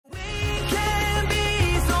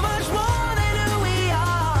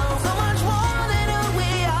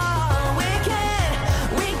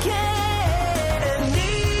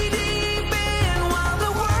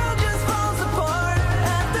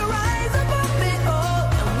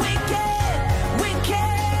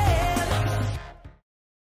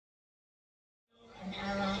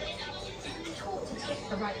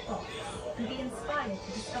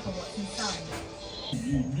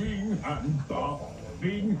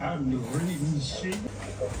Good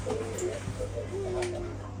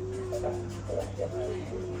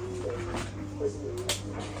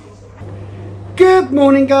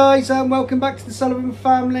morning, guys, and welcome back to the Sullivan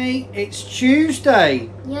family. It's Tuesday,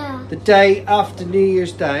 the day after New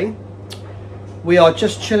Year's Day. We are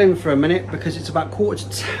just chilling for a minute because it's about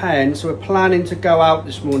 10:15, so we're planning to go out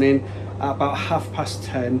this morning at about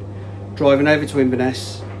 10:30, driving over to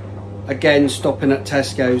Inverness. Again, stopping at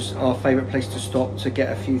Tesco's, our favourite place to stop to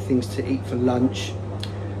get a few things to eat for lunch.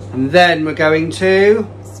 And then we're going to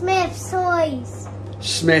Smyths Toys.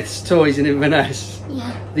 Smyths Toys in Inverness.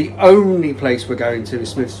 Yeah. The only place we're going to is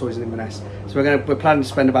Smyths Toys in Inverness. So we're planning to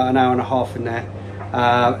spend about an hour and a half in there,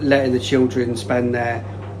 letting the children spend their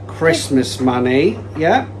Christmas money.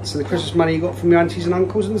 Yeah. So the Christmas money you got from your aunties and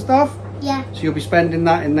uncles and stuff. Yeah. So you'll be spending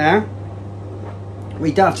that in there.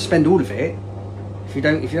 We don't have to spend all of it. If you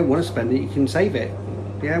don't want to spend it, you can save it.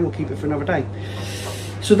 Yeah, we'll keep it for another day.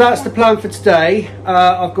 So that's the plan for today.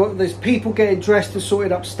 There's people getting dressed and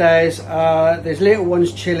sorted upstairs. There's little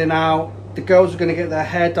ones chilling out. The girls are going to get their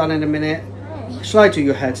hair done in a minute. Shall I do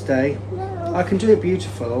your hair today? No. I can do it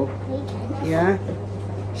beautiful. Yeah?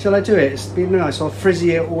 Shall I do it? It's been nice. I'll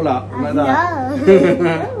frizzy it all up like that.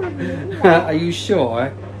 Are you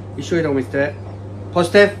sure? You sure you don't want me to do it?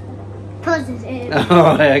 Positive? Positive.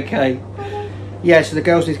 Alright, okay. Yeah, so the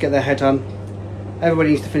girls need to get their hair done. Everybody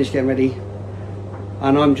needs to finish getting ready.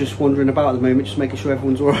 And I'm just wandering about at the moment, just making sure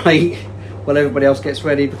everyone's alright while everybody else gets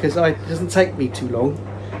ready, because it doesn't take me too long,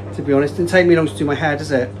 to be honest. It doesn't take me long to do my hair, does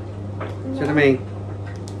it? No. Do you know what I mean?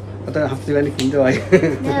 I don't have to do anything, do I?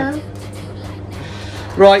 No.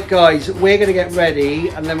 Right, guys, we're going to get ready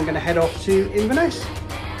and then we're going to head off to Inverness.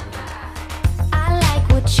 I like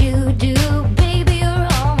what you do, baby, you're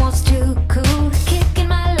almost too cool. Kicking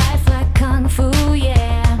my life like kung fu,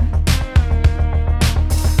 yeah.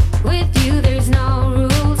 With you there's no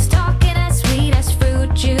rules, talking as sweet as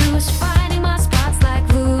fruit juice, finding my spots like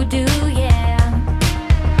voodoo, yeah.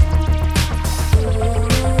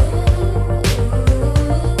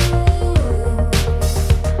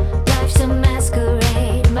 Life's a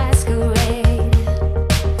masquerade, masquerade.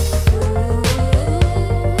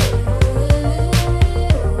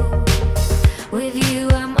 With you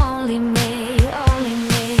I'm only me, only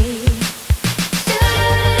me. Do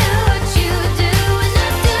what you do and I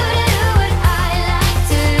do what I like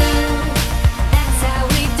to. That's how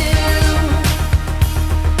we do.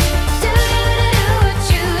 Do what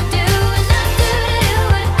you do and I do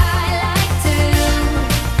what I like to.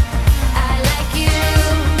 I like you,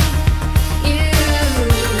 you.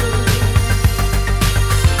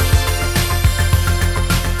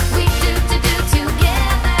 We do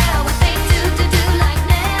together what they do like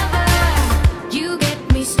never. You get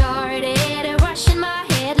me started, rushing my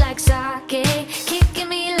head like sake, kicking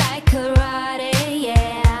me like karate,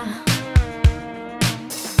 yeah.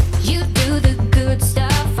 You do the good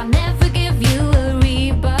stuff, I never give you a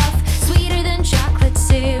rebuff, sweeter than chocolate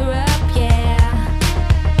syrup, yeah.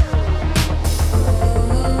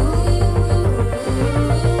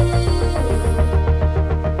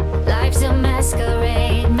 Life's a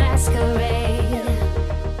masquerade, masquerade.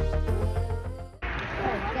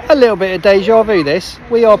 A little bit of deja vu this.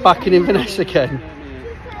 We are back in Inverness again.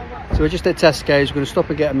 So we're just at Tesco's, we're going to stop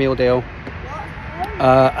and get a meal deal.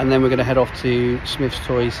 And then we're going to head off to Smyths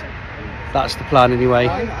Toys. That's the plan anyway.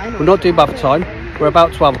 We're not doing bath time. We're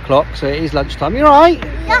about 12 o'clock, so it is lunchtime. You alright?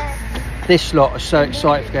 Yes. This lot are so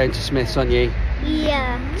excited for going to Smyths, aren't you?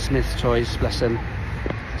 Yeah. Smyths Toys, bless them.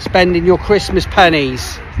 Spending your Christmas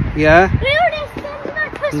pennies. Yeah? We already spent our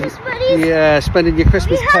Christmas money. Yeah, spending your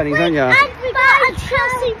Christmas pennies, aren't you? And we got a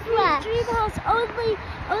Chelsea Dreamhouse.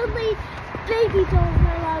 Only baby dolls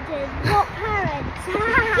are allowed in, not parents. So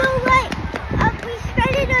like, we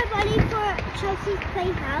spending our money for Chelsea's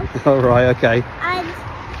Playhouse. Alright, okay. And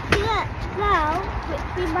yeah, now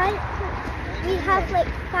we have like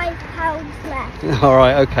 £5 left.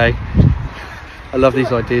 Alright, okay. I love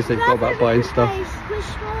these ideas they've got about buying stuff.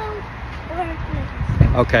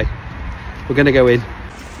 Okay, we're going to go in.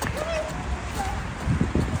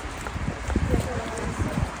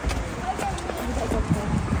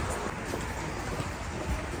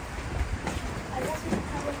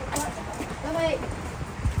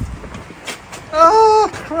 Oh,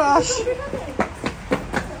 crash!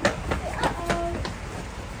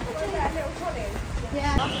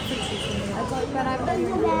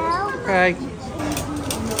 Okay.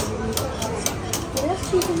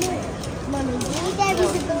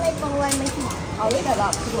 I'll look at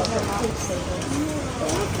that because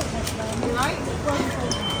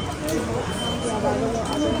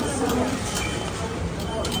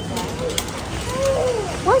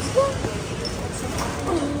what's that?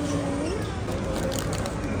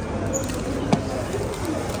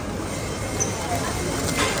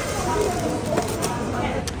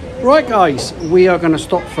 Right guys, we are going to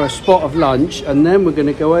stop for a spot of lunch and then we're going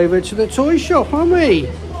to go over to the toy shop, aren't we?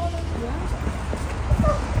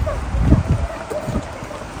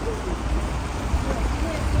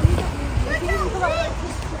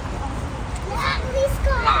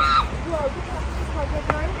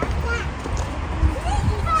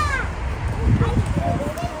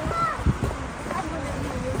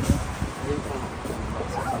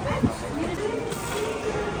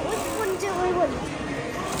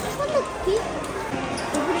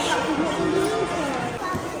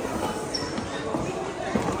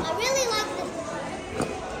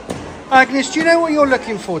 Agnes, do you know what you're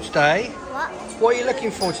looking for today? What? What are you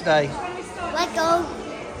looking for today? Lego.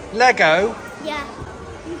 Lego? Yeah.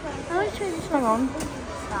 I want to try this one. Hang on.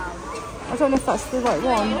 I don't know if that's the right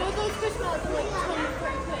one.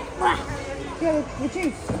 Yeah, the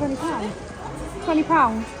juice, £20.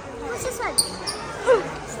 £20. What's this one?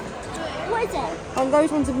 What is it? And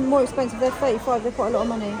those ones are more expensive, they're 35, they're quite a lot of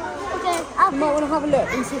money. Okay, You might want to have a look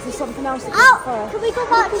and see if there's something else that you oh, prefer. can we go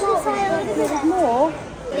back to the side? There's more.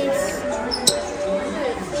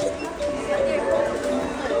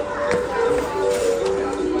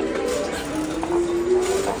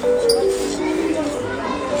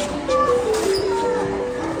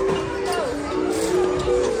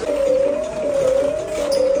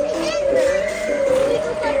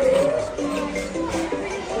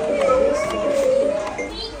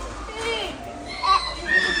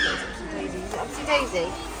 Daisy.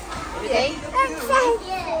 Ready?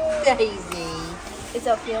 Daisy. It's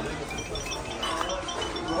up here.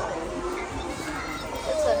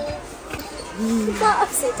 Is that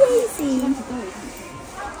Upsy Daisy?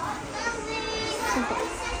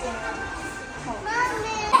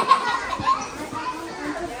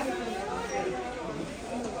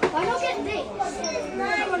 Why not get this?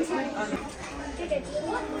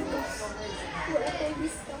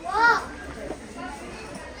 What?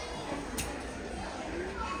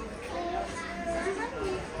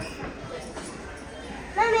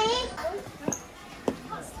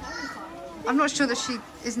 I'm not sure that she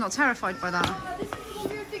is not terrified by that.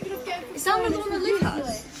 Is that one the one that Luke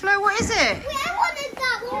has? Flo, what is it? I wanted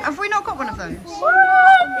that one. Have we not got one of those?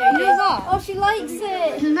 Oh, she likes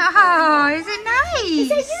it. No, is it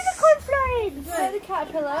nice? It's a unicorn, Florence. The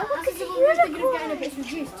caterpillar. Look at the unicorn. It's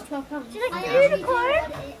reduced to £12. Do you like the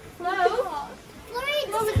unicorn? No.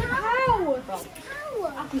 Florence, No, it's a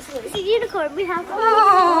cow. it's a unicorn. We have one.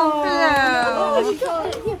 Oh, You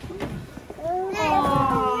got it.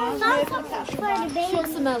 Yeah.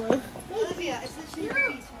 What's the melon?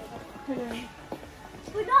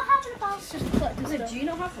 We're not having a bounce. Do you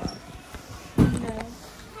not have one?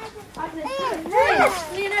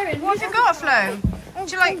 what have you got, Flo?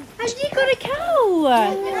 Do you like... And you got a cow.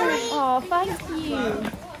 Oh, thank you.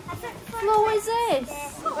 Flo, what is this?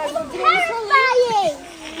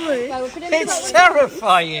 Terrifying. It's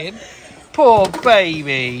terrifying. Poor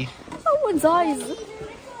baby. That one's eyes.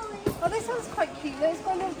 Oh, this one's quite cute. It's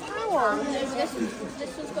got a little towel. This one's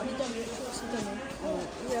got the dummy. What's the dummy?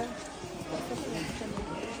 Yeah.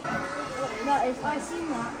 That is. I've seen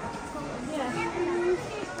that. Yeah.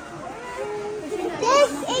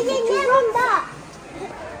 This is a from that.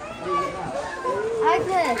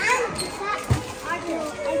 Agnes.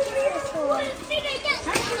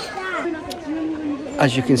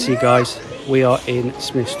 As you can see guys, we are in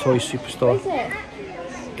Smith's Toy Superstore. What is it?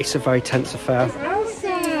 It's a very tense affair.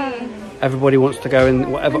 Elsa. Everybody wants to go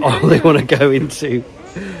in whatever aisle they want to go into.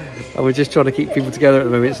 And we're just trying to keep people together at the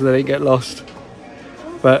moment so they don't get lost.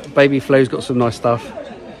 But baby Flo's got some nice stuff.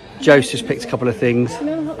 Joe's just picked a couple of things.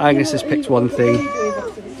 Agnes has picked one thing.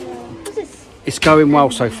 It's going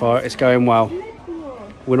well so far. It's going well.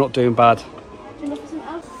 We're not doing bad.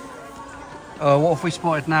 Oh, what have we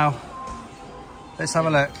spotted now? Let's have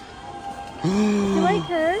a look. Do you like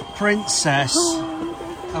her? Princess.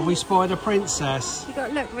 Have we spotted a princess? You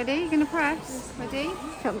got, look, ready? You're going to press. Ready?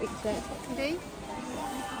 Can't mix it. Ready?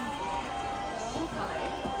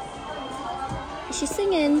 Is she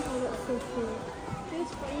singing? She's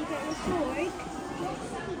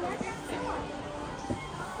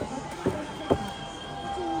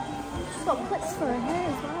got clips for her hair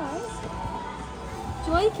as well. Do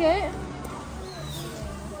you like it?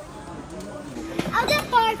 I'll get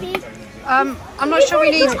Barbie. I'm not sure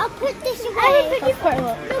we need... I'll put this away. That's quite a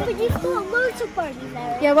lot. No, but you've got loads of Barbies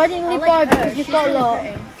there. Yeah, why didn't you leave Barbie? Because you've got a lot.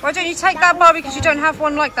 Why don't you take that Barbie because you don't have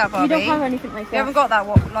one like that Barbie? We don't have anything like that. We haven't got that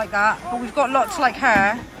one like that, but we've got lots like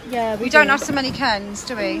her. Yeah, We don't have so many Kens,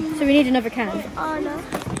 do we? So we need another can. Oh, no.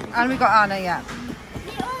 And we've got Anna, yeah.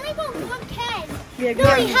 We only got one Ken. Yeah,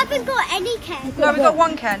 No, we haven't got any Ken. No, we've got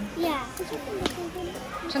one Ken. Yeah.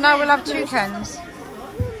 So now we'll have two Kens.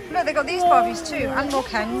 Look, they got these Barbies too, and more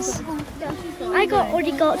Kens. I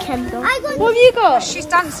already got Kendall. What have you got? She's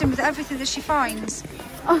dancing with everything that she finds.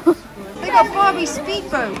 They got Barbie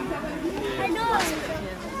speedboat. I know.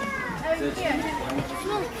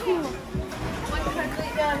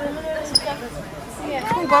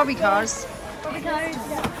 Cool Barbie cars. It's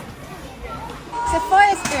a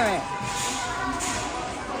fire spirit.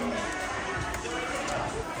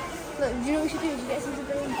 Look, do you know what we should do? We should get some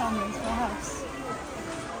civilian families for our house.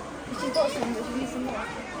 She's got some, but she needs some more.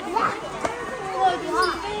 Look, there's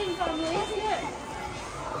some civilian families.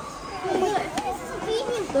 Look.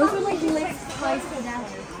 Those are like list price for now.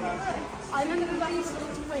 I remember back in school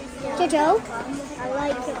to play. Jojo, I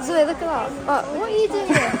like it. Zoe, look at that. What are you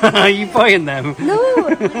doing? Are you buying them? No!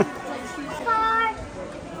 Car.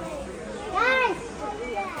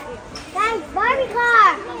 Guys, Barbie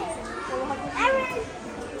car.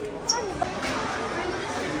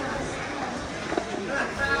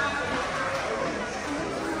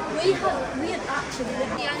 We had actually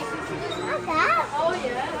lived the That? Oh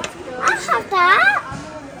yeah, that's good. I have that.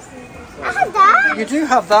 I have that. You do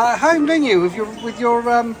have that at home, don't you? With your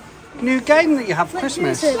new game that you have for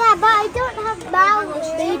Christmas. Yeah, but I don't have Bowser.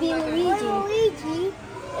 It's Baby Luigi.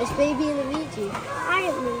 It's Baby Luigi. I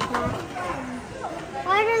don't need that.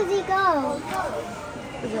 Where does he go?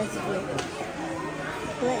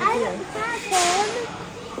 I don't have him.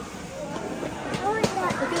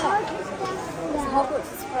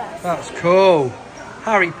 That's cool.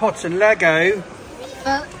 Harry Potter Lego.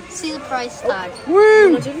 But see the price tag.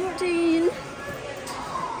 Woo! 114.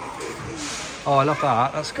 Oh, I love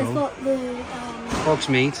that. That's They've cool. got the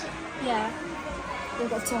𝙲𝚃𝙃𝙃. yeah. They've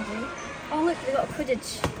got something. Oh look, they've got a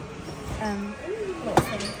Quidditch little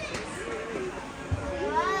thing.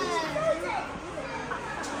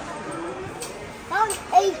 About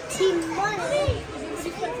 18 money.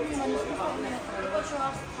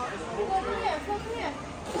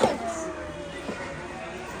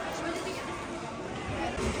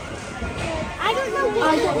 I don't know what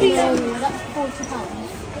I got the that's £40.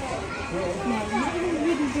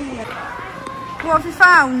 What have you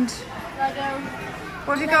found?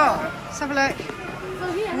 What have you got? Let's have a look.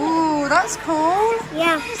 Ooh, that's cool,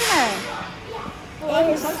 Yeah. isn't it?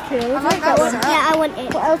 That's cool. I like that one. Yeah, I want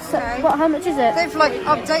it. What else? Okay. What? How much is it? They've like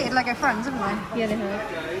updated Lego Friends, haven't they? Yeah, they have.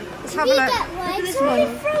 Let's have a look. It's already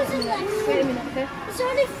frozen left. Wait a minute, okay? It's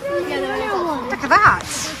already frozen one. Look at that.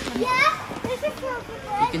 Yeah, there's a frozen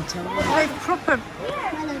one. They've proper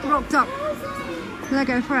rocked up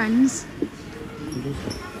Lego Friends.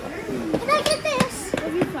 Can I get this? What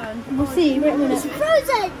have you found? We'll see. Wait a minute. It's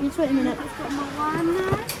frozen. Just wait a minute.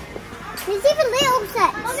 There's even little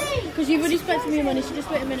sets. Because you've already spent some of your money, so just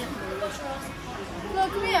wait a minute. Flo,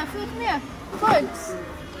 come here. Flo, come here. Folks.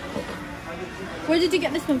 Where did you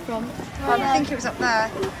get this one from? I think it was up there.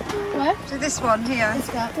 Where? So this one here.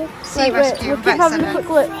 Sea Wait, Rescue we'll and keep Vet having a Centre. quick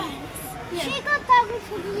look. She got that one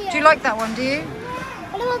from here. Do you like that one, do you?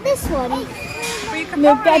 What about this one? Well, you can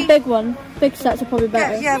No, probably get a big one. Big sets are probably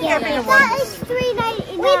better. get a bigger one. That is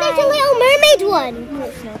 $3.99. Wait, there's a Little Mermaid one.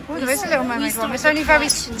 Oh, there is a Little Mermaid one. It's only very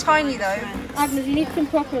tiny though. Agnes, you need some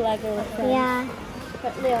proper Lego. Yeah.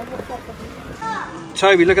 But Leah, what's that for?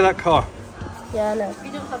 Toby, look at that car. Yeah, no.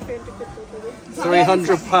 You don't have 300 quid, do you?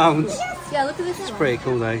 £300. Yeah, look at this It's one. pretty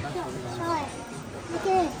cool though. Look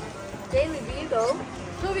at it. Daily Beagle.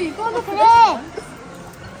 Toby, you got Look look at it.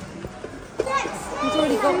 He's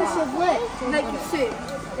already got this of lit. Make it soup.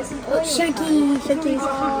 It's an oil. Shaggy's.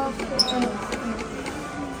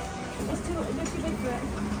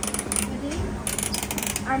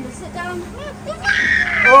 And sit down.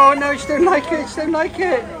 Oh no, she don't like it. She don't like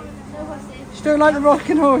it. She don't like the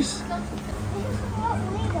rocking horse.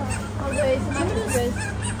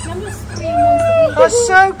 That's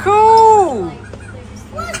so cool.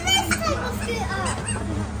 What's this type of scooter?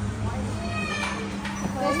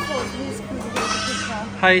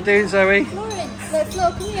 How you doing, Zoe?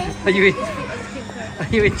 Are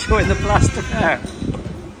you enjoying the blaster air?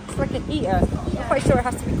 It's like an eater. I'm quite sure it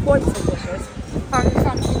has to be quite delicious.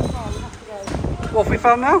 What have we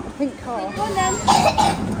found now? Pink car. Can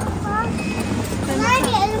I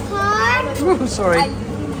get in the car? Oh, sorry. Can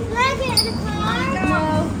I get in the car? No.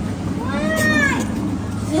 Why?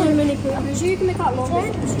 So many cool. I'm sure you can make that longer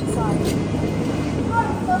inside.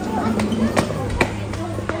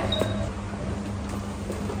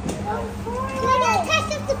 Can I get a test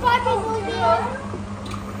of the Barbie movie?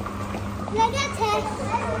 Can I get a test?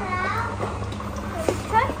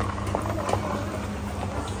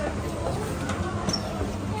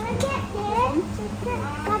 Can I get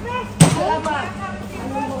this?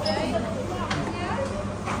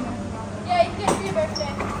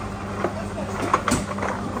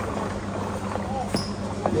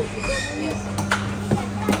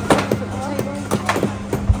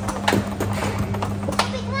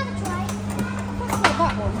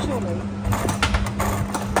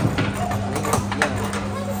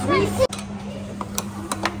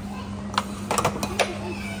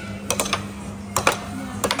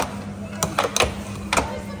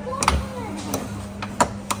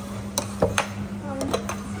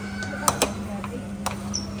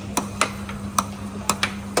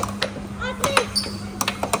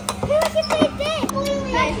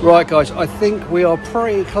 Right guys, I think we are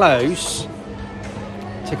pretty close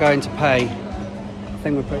to going to pay. I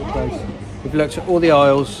think we're pretty close. We've looked at all the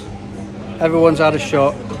aisles. Everyone's had a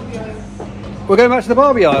shot. We're going back to the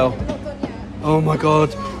Barbie aisle. Oh my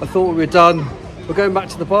god, I thought we were done. We're going back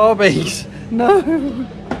to the Barbies. No.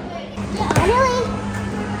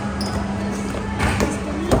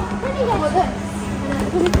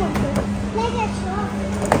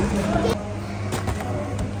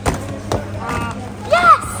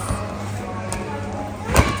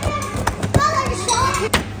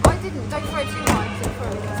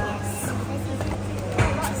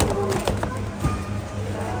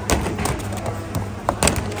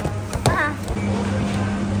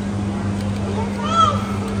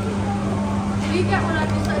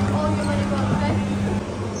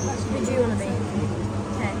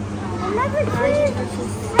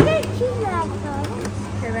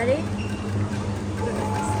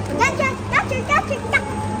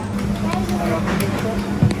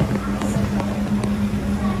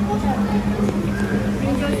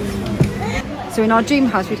 So in our dream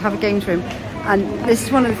house we'd have a games room, and this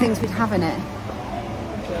is one of the things we'd have in it.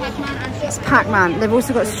 It's Pac-Man. They've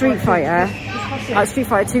also got Street Fighter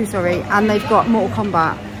 2, sorry, and they've got Mortal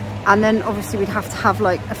Kombat. And then obviously we'd have to have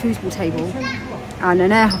like a foosball table and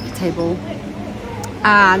an air hockey table,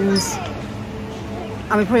 and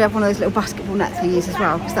we probably have one of those little basketball net thingies as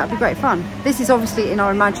well, because that'd be great fun. This is obviously in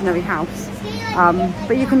our imaginary house,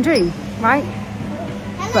 but you can dream, right?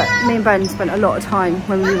 But me and Ben spent a lot of time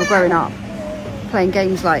when we were growing up playing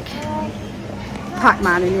games like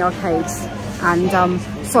Pac-Man in the arcades, and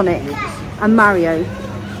Sonic and Mario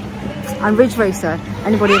and Ridge Racer.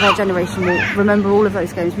 Anybody of our generation will remember all of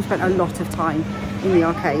those games. We spent a lot of time in the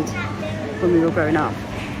arcade when we were growing up,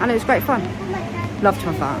 and it was great fun. Love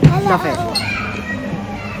to have that. Love it.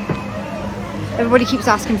 Everybody keeps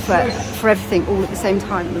asking for everything all at the same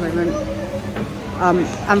time at the moment,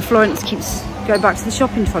 and Florence keeps going back to the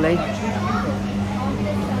shopping trolley.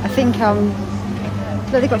 I think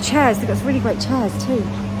look, they've got chairs. They've got some really great chairs too.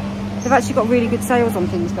 They've actually got really good sales on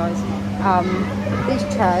things, guys. These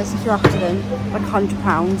chairs, if you're after them, like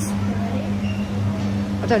 £100.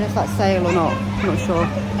 I don't know if that's sale or not. I'm not sure.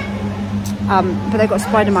 But they've got a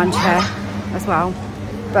Spider-Man chair as well.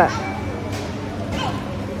 But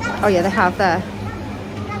oh yeah, they have there,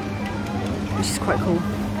 which is quite cool.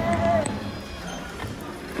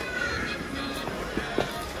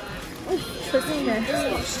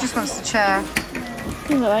 She just wants the chair.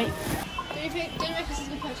 Alright. Do you think this is a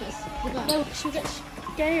good purchase? No, she'll get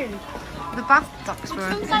scared. The bath ducks were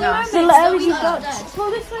enough. The areas you've got.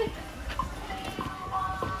 Well, this way.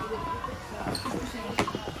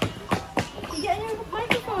 You're getting your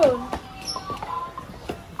microphone.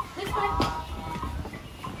 This way.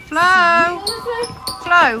 Flo! This way.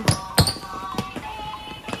 Flo!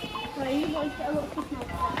 Right, you want to get a lot of fish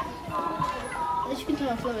now. As you can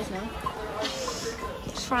tell, Flo is now.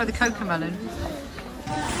 Just follow the cocomelon.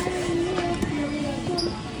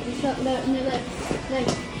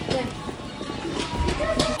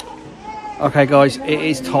 Okay guys, it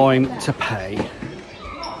is time to pay.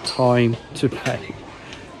 Time to pay.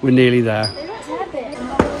 We're nearly there.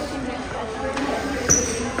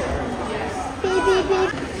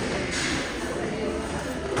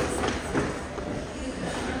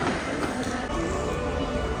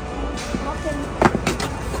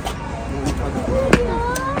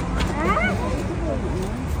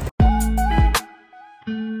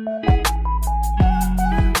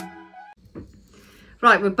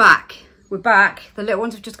 Right, we're back. We're back. The little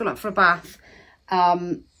ones have just gone up for a bath.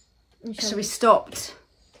 So we stopped.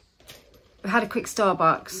 We had a quick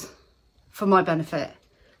Starbucks for my benefit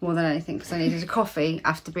more than anything, because I needed a coffee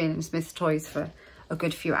after being in Smyths Toys for a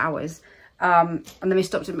good few hours. And then we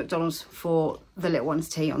stopped at McDonald's for the little one's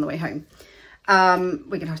tea on the way home.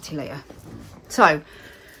 We're gonna have tea later. So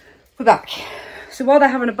we're back. So while they're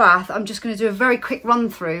having a bath, I'm just going to do a very quick run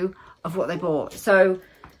through of what they bought. So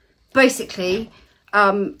basically,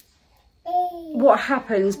 what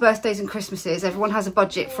happens, birthdays and Christmases, everyone has a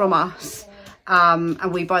budget from us,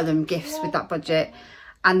 and we buy them gifts with that budget.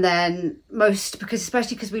 And then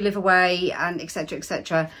especially because we live away and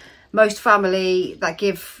etc, most family that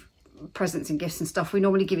give presents and gifts and stuff, we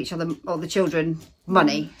normally give each other, or the children,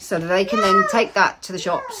 money so that they can then take that to the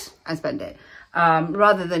shops and spend it,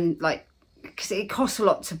 rather than like, because it costs a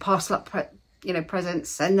lot to parcel up presents,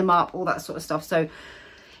 send them up, all that sort of stuff. So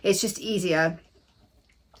it's just easier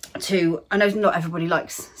to, I know not everybody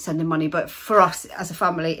likes sending money, but for us as a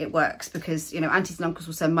family it works, because aunties and uncles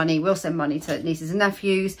will send money, we'll send money to nieces and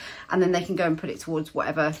nephews, and then they can go and put it towards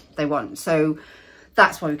whatever they want. So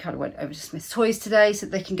that's why we kind of went over to Smyths Toys today, so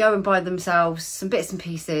they can go and buy themselves some bits and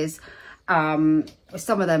pieces with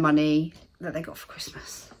some of their money that they got for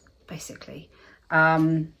Christmas, basically.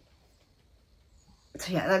 So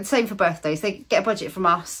yeah, that's the same for birthdays. They get a budget from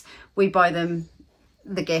us, we buy them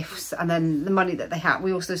the gifts, and then the money that they have,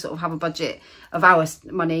 we also sort of have a budget of our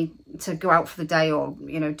money to go out for the day, or,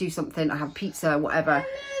 you know, do something, I have pizza, whatever.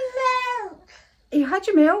 You had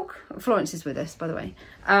your milk? Florence is with us, by the way.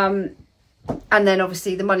 And then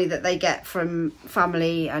obviously the money that they get from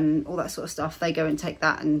family and all that sort of stuff, they go and take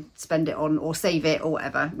that and spend it on, or save it, or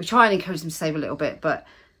whatever. We try and encourage them to save a little bit, but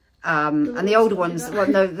and the older ones, well,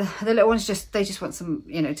 no, the little ones they just want some,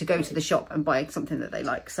 you know, to go to the shop and buy something that they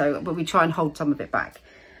like. So, but we try and hold some of it back,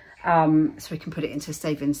 so we can put it into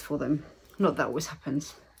savings for them. Not that always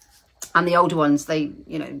happens. And the older ones, they,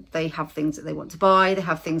 you know, they have things that they want to buy, they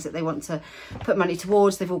have things that they want to put money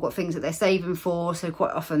towards, they've all got things that they're saving for, so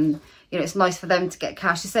quite often, you know, it's nice for them to get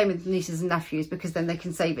cash. The same with nieces and nephews, because then they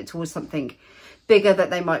can save it towards something bigger that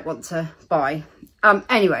they might want to buy.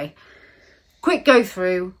 Anyway, quick go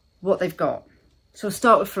through what they've got. So we'll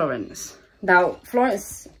start with Florence. Now,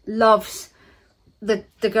 Florence loves the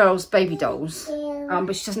girls' baby dolls,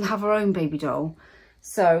 but she doesn't have her own baby doll,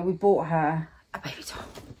 so we bought her a baby doll.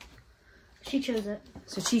 She chose it.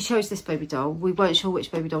 So she chose this baby doll. We weren't sure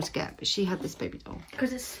which baby doll to get, but she had this baby doll.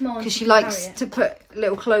 Because it's small. Because she likes to put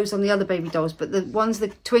little clothes on the other baby dolls, but the ones the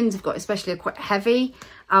twins have got especially are quite heavy.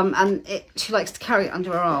 And she likes to carry it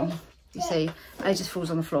under her arm, you see, and it just falls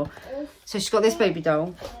on the floor. So she's got this baby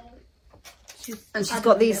doll. And she's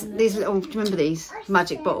got these little, do you remember these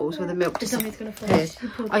magic bottles where the milk disappears?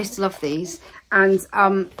 I used to love these. And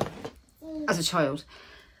as a child,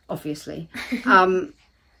 obviously.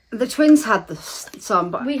 The twins had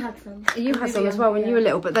some, but we had some. You had some as well when you were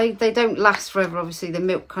little, but they don't last forever. Obviously, the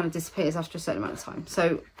milk kind of disappears after a certain amount of time.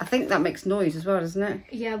 So I think that makes noise as well, doesn't it?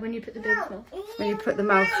 Yeah, when you put the baby's mouth. When you put the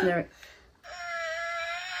mouth near it.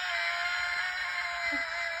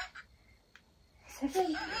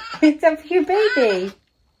 Is that for your baby?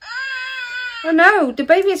 Oh no, the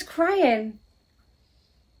baby is crying.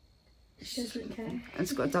 She doesn't care. And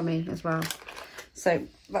it's got a dummy as well. So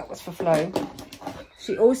that was for Flo.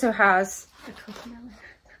 She also has,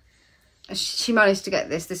 she managed to get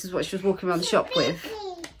this. This is what she was walking around the shop with.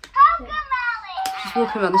 She's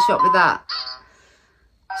walking around the shop with that.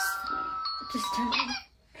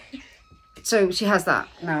 So she has that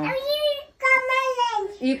now.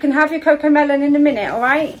 You can have your cocoa melon in a minute, all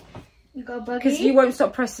right? You got a buggy? Because you won't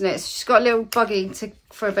stop pressing it. So she's got a little buggy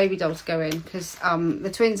for a baby doll to go in, because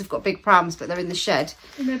the twins have got big prams, but they're in the shed.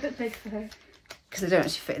 They're a bit big for her. Because they don't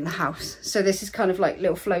actually fit in the house. So this is kind of like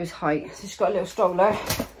little Flo's height. So she's got a little stroller.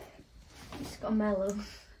 She's got a mellow.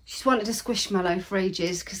 She's wanted a squishmallow for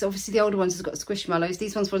ages, because obviously the older ones have got squishmallows.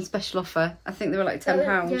 These ones were on special offer. I think they were like £10.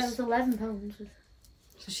 Yeah, it was £11.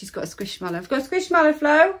 So she's got a squishmallow. I've got a squishmallow,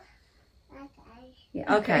 Flo. Okay.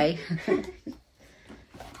 Yeah, okay.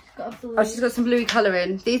 Oh, she's got some bluey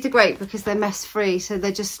colouring. These are great because they're mess free, so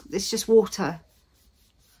it's just water.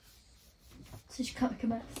 So she can't make a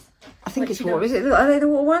mess. I think it's water. Is it? Are they the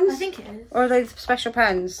water ones? I think it is. Or are they the special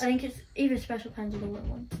pens? I think it's either special pens or the water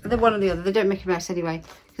ones. They're one or the other. They don't make a mess anyway,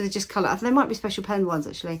 because they just colour. I think they might be special pen ones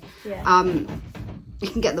actually. Yeah. You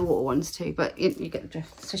can get the water ones too, but you get the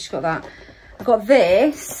drift. So she's got that. I've got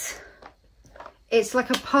this. It's like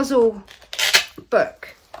a puzzle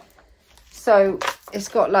book. So it's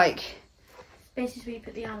got like, basically where you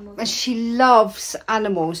put the animals. And she loves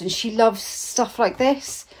animals and she loves stuff like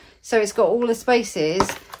this. So it's got all the spaces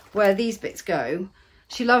where these bits go.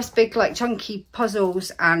 She loves big like chunky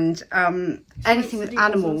puzzles and anything with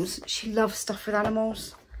animals. She loves stuff with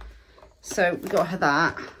animals. So we got her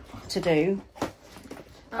that to do.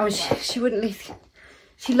 Oh, she wouldn't leave.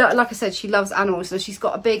 Like I said, she loves animals. So she's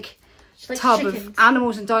got a big tub of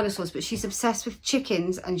animals and dinosaurs, but she's obsessed with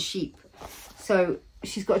chickens and sheep. So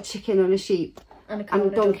she's got a chicken and a sheep and a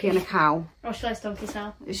donkey and a cow. Oh, she likes donkeys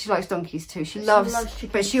now. She likes donkeys too. She loves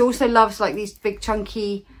but she also loves like these big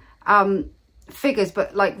chunky figures,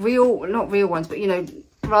 but like not real ones, but you know,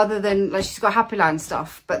 rather than like, she's got Happy Land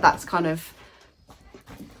stuff, but that's kind of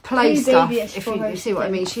play stuff, if you see what I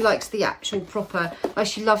mean. She likes the actual proper, like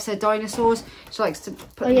she loves her dinosaurs. She likes to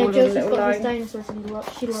put them all in a little line. Dinosaurs and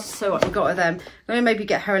she loves. So what we got her them. I'm gonna maybe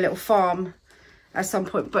get her a little farm at some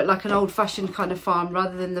point, but like an old-fashioned kind of farm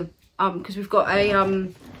rather than the because we've got a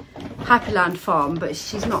Happy Land farm, but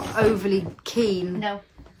she's not overly keen. No.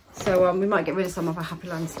 So we might get rid of some of her Happy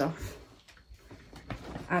Land stuff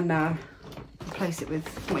and replace it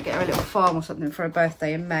with, might get her a little farm or something for her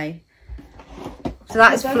birthday in May. So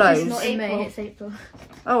that is Flo's. It's not in May, it's April.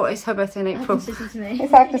 Oh, it's her birthday in April. Agnes is May.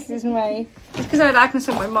 It's Agnes's May. It's because I had Agnes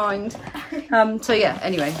on my mind. So yeah,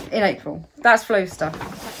 anyway, in April. That's Flo's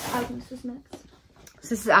stuff. Agnes is next. So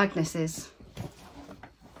this is Agnes's.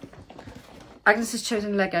 Agnes has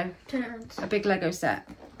chosen Lego. Turn it around. A big Lego set.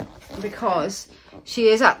 Because she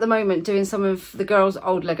is at the moment doing some of the girls'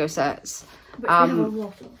 old Lego sets. Which we have a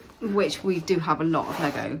lot of. Which we do have a lot of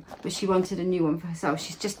Lego, but she wanted a new one for herself.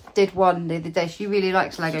 She just did one the other day. She really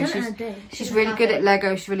likes Lego. She's really good at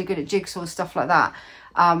Lego. She's really good at jigsaw, stuff like that.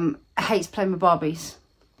 Hates playing with Barbies.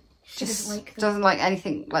 She doesn't like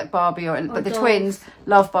anything like Barbie but the twins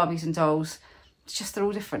love Barbies and dolls. It's just they're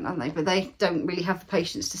all different, aren't they? But they don't really have the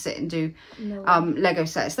patience to sit and do Lego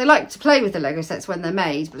sets. They like to play with the Lego sets when they're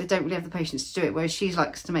made, but they don't really have the patience to do it, whereas she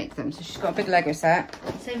likes to make them. So she's got a big Lego set.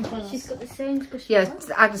 Same puzzle. She's got the same squishy. Yeah,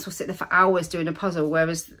 Agnes will sit there for hours doing a puzzle,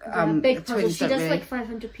 whereas big the puzzle. twins She does really. like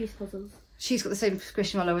 500-piece puzzles. She's got the same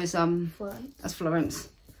squishmallow as Florence.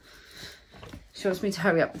 She wants me to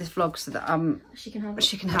hurry up with this vlog so that she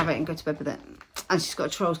can have it and go to bed with it. And she's got a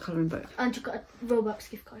Trolls colouring book. And she's got a Roblox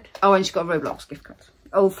gift card. Oh, and she's got a Roblox gift card.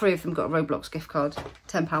 All three of them got a Roblox gift card.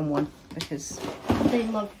 £10 one, because they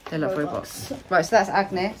love Roblox. Right, so that's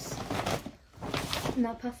Agnes.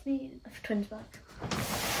 Now pass me a twins back.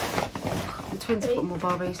 The twins have got more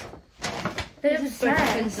Barbies. They're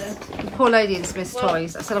obsessed. The poor lady in Smith's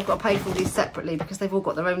Toys. I said I've got to pay for all these separately because they've all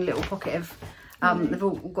got their own little pocket of. They've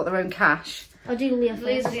all got their own cash. I'll do Leah first.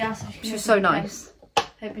 Leah's the ass. She was so nice.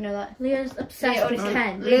 Hope you know that. Leah's obsessed with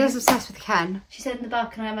Ken. Leah's obsessed with Ken. She said in the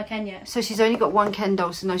back, can I have my Ken yet? So she's only got one Ken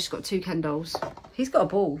doll, so now she's got two Ken dolls. He's got a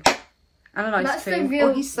ball. And a nice That's too. the real.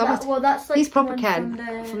 Oh, he's that's like he's proper one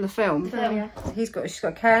Ken from the film. Yeah. She's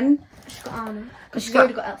got Ken. She's got Anna. She's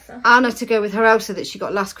already got Elsa. Anna to go with her Elsa that she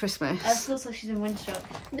got last Christmas. Elsa looks like she's in Windstruck.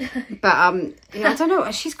 But yeah, I don't know.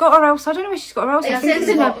 She's got her Elsa. I don't know where she's got her Elsa. I think it's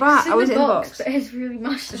in her brat. Oh, is it in the box? But it's really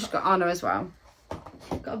mashed. So she's got Anna as well.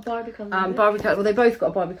 She's got a Barbie colouring book. Barbie colour. Well, they both got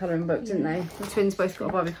a Barbie colouring book, didn't they? The twins both got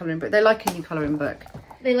a Barbie colouring book. They like a new colouring book.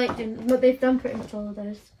 They like doing, but they've done pretty much all of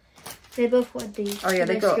those. They both wanted these. Oh yeah,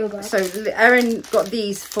 they got. So Erin got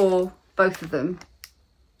these for both of them.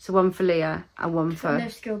 So one for Leah and one for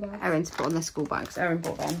Erin to put on their school bags. Erin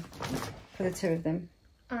bought them for the two of them.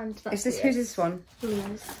 And that's is this who's this one?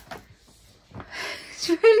 Leah's. It's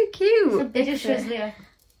really cute. They just chose Leah.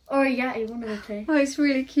 Or a Yeti, one of the two. Oh, it's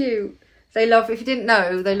really cute. They love, if you didn't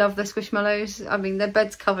know, they love their squishmallows. I mean, their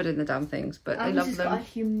bed's covered in the damn things, but they love them. Agnes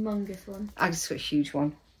has got a humongous one. Agnes has got a huge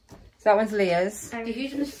one. So that one's Leah's. The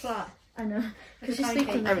huge one is flat. I know. Because she's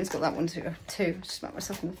sleeping. Erin's got that one too. Just smack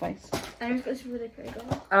myself in the face. Erin's got this really pretty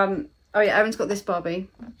doll. Oh yeah, Erin's got this Barbie.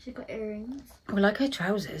 She's got earrings. I like her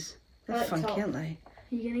trousers. They're funky, top. aren't they?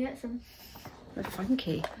 Are you gonna get some? They're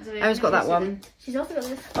funky. Erin's got that one. She's also got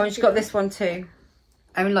this. Oh, and she's got this one too.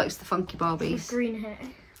 Erin likes the funky Barbies. With green hair.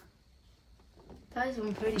 That is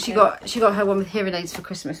one pretty. She got her one with hearing aids for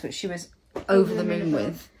Christmas, which she was over the moon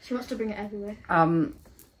with. She wants to bring it everywhere. And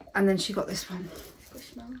then she got this one.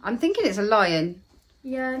 Squishmallow. I'm thinking it's a lion.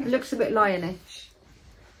 Yeah. It looks a bit lionish.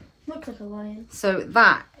 Looks like a lion. So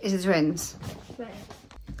that is the twins.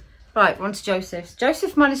 Right, on to Joseph's.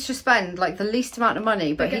 Joseph managed to spend like the least amount of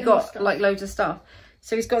money, but he got like loads of stuff.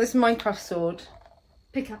 So he's got this Minecraft sword.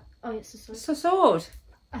 Pickaxe. Oh, it's a sword. It's a sword.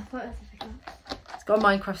 I thought it was a pickaxe. It's got a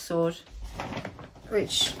Minecraft sword,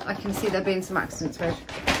 which I can see there being some accidents with.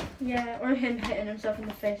 Yeah, or him hitting himself in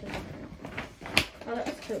the face or something. Oh,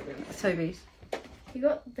 that's Toby's. Toby's. You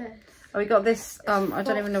got this. Oh, we got this. I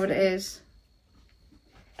don't even know what it is.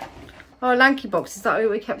 Oh, a Lanky box. Is that what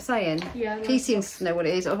we kept saying? Yeah. He seems to know what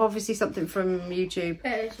it is. Obviously something from YouTube.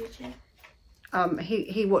 It is YouTube.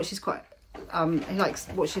 He watches quite. He likes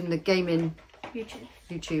watching the gaming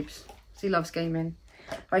YouTubes. So he loves gaming.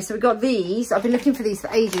 Right, so we got these. I've been looking for these for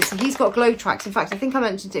ages. So he's got glow tracks. In fact, I think I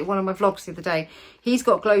mentioned it in one of my vlogs the other day. He's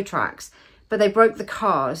got glow tracks, but they broke the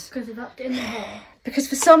cars. Because of that in the hair. Because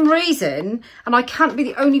for some reason, and I can't be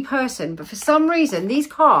the only person, but for some reason, these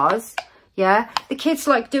cars, yeah, the kids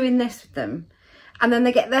like doing this with them. And then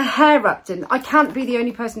they get their hair wrapped in. I can't be the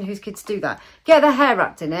only person whose kids do that. Get their hair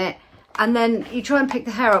wrapped in it, and then you try and pick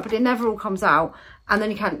the hair up, but it never all comes out. And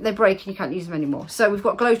then they break and you can't use them anymore. So we've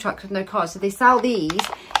got glow tracks with no cars. So they sell these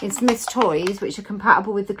in Smith's Toys, which are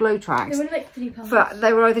compatible with the glow tracks. They were like £3.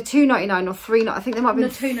 They were either £2.99 or £3.99. I think they might be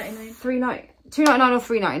 £2.99. £2.99 or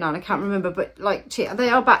 £3.99. I can't remember, but like they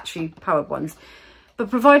are battery powered ones. But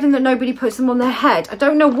providing that nobody puts them on their head, I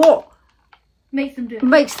don't know what makes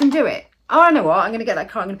them do it. Oh, I know what. I'm going to get that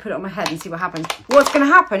car. I'm going to put it on my head and see what happens. What's going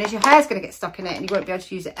to happen is your hair's going to get stuck in it and you won't be able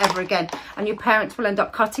to use it ever again. And your parents will end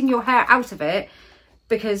up cutting your hair out of it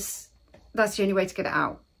because that's the only way to get it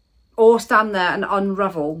out. Or stand there and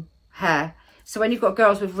unravel hair So when you've got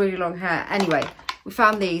girls with really long hair. Anyway, we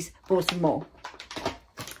found these, bought some more.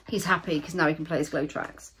 He's happy because now he can play his glow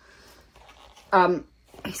tracks.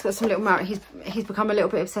 He's got some little Mario. He's become a little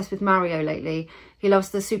bit obsessed with Mario lately. He loves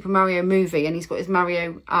the Super Mario movie, and he's got his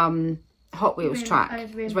Mario Hot Wheels track,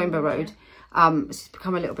 his Rainbow Road. So he's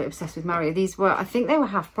become a little bit obsessed with Mario. These were, I think they were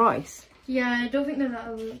half price. Yeah, I don't think they're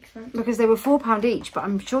that expensive. Because they were £4 each, but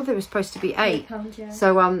I'm sure they were supposed to be £8. Yeah.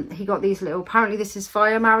 So he got these little, apparently this is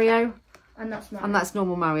Fire Mario. And that's Mario. And that's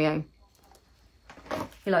normal Mario.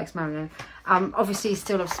 He likes Mario. Obviously he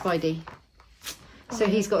still loves Spidey. So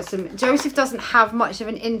he's got some... Joseph doesn't have much of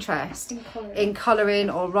an interest in colouring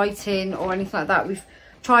or writing or anything like that. We've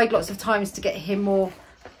tried lots of times to get him more...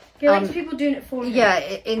 He likes people doing it for him. Yeah,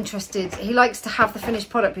 interested. He likes to have the finished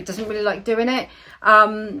product, but he doesn't really like doing it.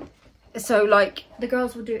 So like... The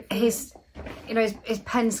girls will do it for his, you know, his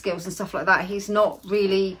pen skills and stuff like that. He's not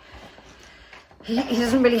really... He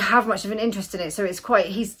doesn't really have much of an interest in it. So it's quite...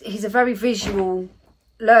 He's a very visual...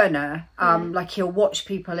 learner. Like he'll watch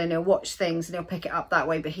people and he'll watch things and he'll pick it up that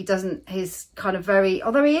way, but he doesn't, he's kind of very,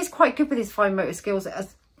 although he is quite good with his fine motor skills,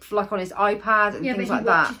 as like on his iPad and things like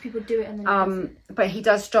that. People do it and then but he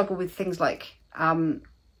does struggle with things like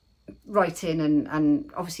writing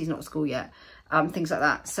and obviously he's not at school yet, things like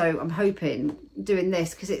that. So I'm hoping doing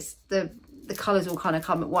this, because it's the colours all kind of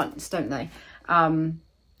come at once, don't they?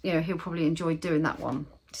 You know, he'll probably enjoy doing that one.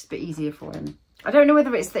 It's a bit easier for him. I don't know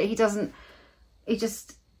whether it's that he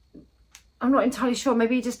just, I'm not entirely sure.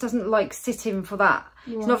 Maybe he just doesn't like sitting for that.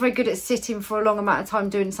 Yeah. He's not very good at sitting for a long amount of time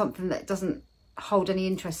doing something that doesn't hold any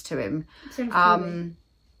interest to him.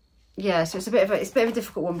 Yeah, so it's a bit of a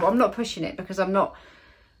difficult one, but I'm not pushing it because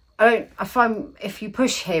I find if you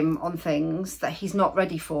push him on things that he's not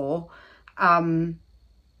ready for,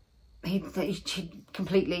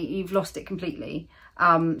 you've lost it completely.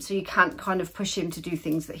 So you can't kind of push him to do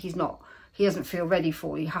things that he doesn't feel ready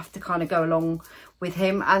for. You have to kind of go along with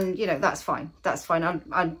him, and you know, that's fine.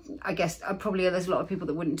 I guess probably there's a lot of people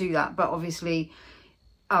that wouldn't do that, but obviously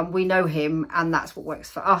we know him and that's what works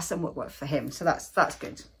for us and what works for him, so that's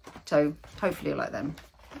good. So hopefully you'll like them.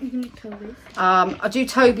 You can do Toby's. I'll do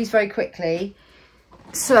Toby's very quickly.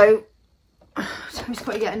 So Toby's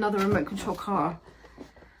got to get another remote control car.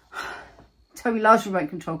 Toby loves remote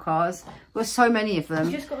control cars. There's so many of them.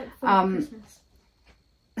 He just got like 4 for Christmas.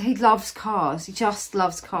 He loves cars. He just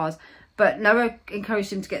loves cars. But Noah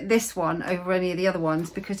encouraged him to get this one over any of the other ones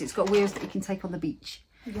because it's got wheels that he can take on the beach.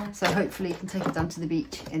 Yeah. So hopefully he can take it down to the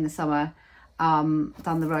beach in the summer, down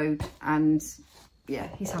the road. And yeah,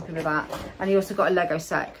 he's happy with that. And he also got a Lego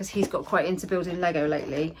set because he's got quite into building Lego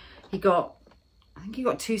lately. I think he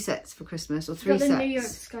got 2 sets for Christmas, or 3 sets. He got the New York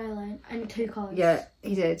skyline and 2 cars. Yeah,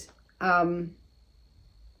 he did. So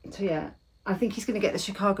yeah, I think he's going to get the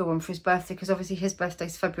Chicago one for his birthday because obviously his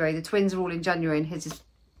birthday's February. The twins are all in January and his is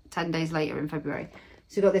 10 days later in February.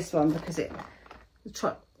 So he got this one because the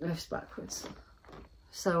truck lifts backwards.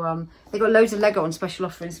 So they got loads of Lego on special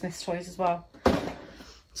offer in Smyths Toys as well.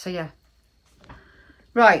 So yeah.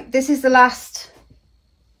 Right, this is the last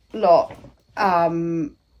lot.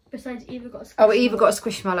 Besides, Eva got a Squishmallow. Oh, Eva got a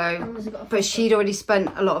Squishmallow, but she'd already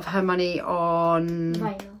spent a lot of her money on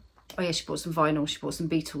vinyl. Oh yeah, she bought some vinyl. She bought some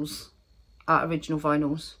Beatles original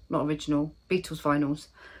vinyls, not original, Beatles vinyls,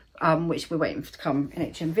 which we're waiting for to come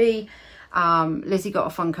in HMV. Lizzie got a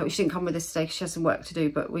Funko. She didn't come with us today because she has some work to do,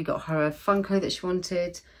 but we got her a Funko that she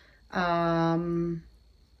wanted. And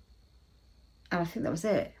I think that was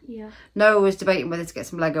it. Yeah. Noah was debating whether to get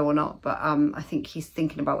some Lego or not, but I think he's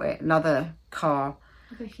thinking about it. Another car.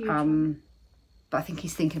 Like a huge one. But I think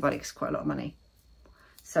he's thinking about it because it's quite a lot of money.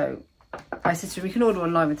 So I said to him, we can order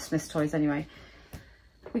online with Smyths Toys anyway.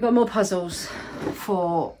 We got more puzzles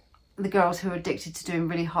for the girls who are addicted to doing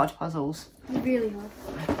really hard puzzles. Really hard.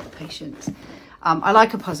 I have the patience. I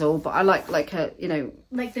like a puzzle, but I like a, you know,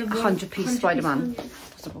 like the 100-piece Spider-Man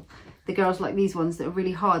puzzle. The girls like these ones that are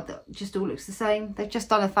really hard, that just all looks the same. They've just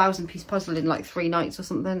done a 1,000-piece puzzle in like 3 nights or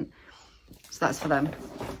something. So that's for them.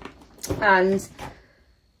 And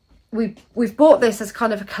we've bought this as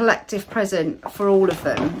kind of a collective present for all of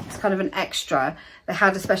them. It's kind of an extra. They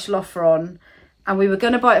had a special offer on, and we were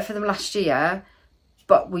going to buy it for them last year,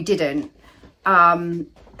 but we didn't.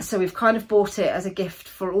 So we've kind of bought it as a gift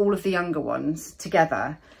for all of the younger ones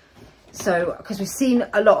together. So because we've seen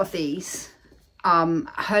a lot of these,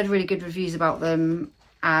 heard really good reviews about them,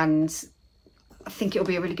 and I think it'll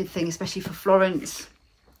be a really good thing, especially for Florence.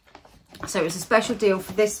 So it was a special deal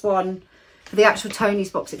for this one, for the actual Tony's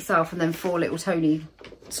box itself, and then 4 little Tony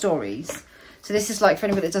stories. So this is like, for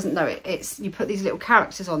anybody that doesn't know it, it's you put these little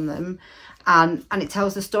characters on them, and it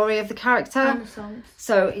tells the story of the character. And the songs.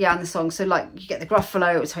 So yeah, and the song. So like you get the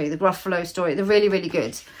Gruffalo, it will tell you the Gruffalo story. They're really, really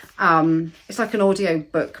good. It's like an audio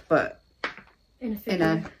book, but in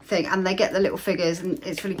a thing, and they get the little figures, and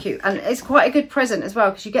it's really cute, and it's quite a good present as well,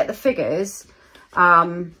 because you get the figures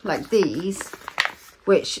like these,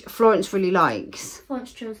 which Florence really likes.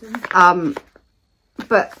 Florence chose them.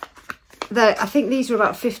 But I think these were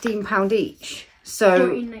about £15 each, so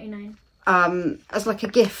 $14.99. as like a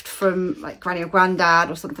gift from like Granny or Grandad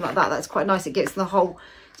or something like that. That's quite nice. It gets the whole,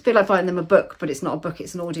 it's a bit like buying them a book, but it's not a book,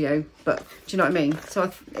 it's an audio book. Do you know what I mean?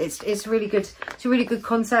 So it's really good. It's a really good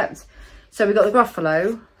concept. So we got the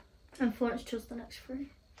Gruffalo. And Florence chose the next three.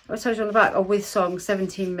 I told you on the back, with song,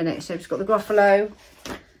 17 minutes. So we've got the Gruffalo.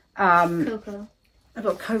 Coco. I've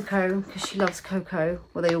got Coco, because she loves Coco.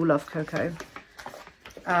 Well, they all love Coco.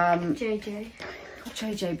 JJ.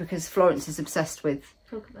 JJ, because Florence is obsessed with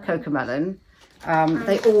Cocomelon.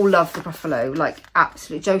 They all love the Gruffalo, like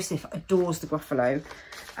absolutely. Joseph adores the Gruffalo,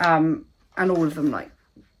 and all of them like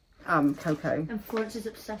Coco. And Florence is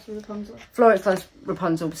obsessed with Rapunzel. Florence loves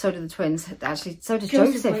Rapunzel, so do the twins. Actually, so does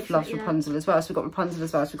Joseph loves Rapunzel as well. So we've got Rapunzel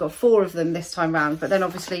as well. So we've got 4 of them this time round. But then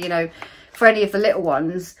obviously, you know, for any of the little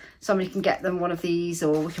ones, somebody can get them one of these,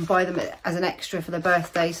 or we can buy them as an extra for their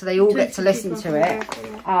birthday, so they all get to listen to it.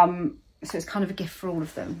 So it's kind of a gift for all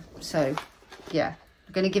of them. So yeah,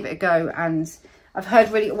 we're going to give it a go. And I've heard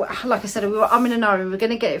really, like I said, we were in an hour. We were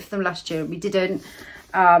going to get it for them last year, and we didn't.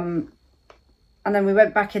 And then we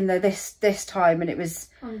went back in there this time, and it was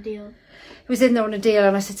on a deal. It was in there on a deal,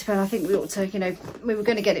 and I said to Ben, I think we ought to, you know, we were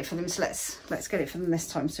going to get it for them, so let's get it for them this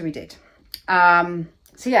time. So we did. So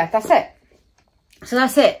yeah, that's it. So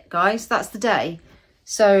that's it, guys. That's the day.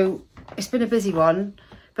 So it's been a busy one,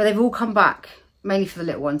 but they've all come back, mainly for the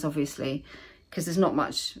little ones, obviously, because there's not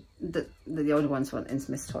much that the older ones want in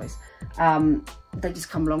Smith's Toys. They just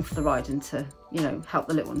come along for the ride and to, you know, help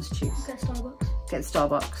the little ones choose. Get Starbucks. Get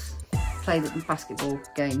Starbucks. Play the basketball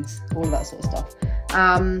games, all of that sort of stuff.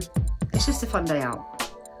 It's just a fun day out,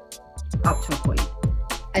 up to a point.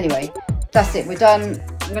 Anyway, that's it, we're done.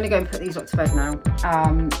 I'm going to go and put these lot to bed now.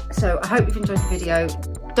 So I hope you've enjoyed the video.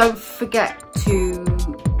 Don't forget to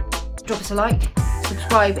drop us a like,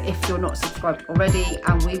 subscribe if you're not subscribed already,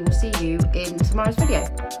 and we will see you in tomorrow's video.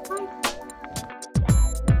 Bye.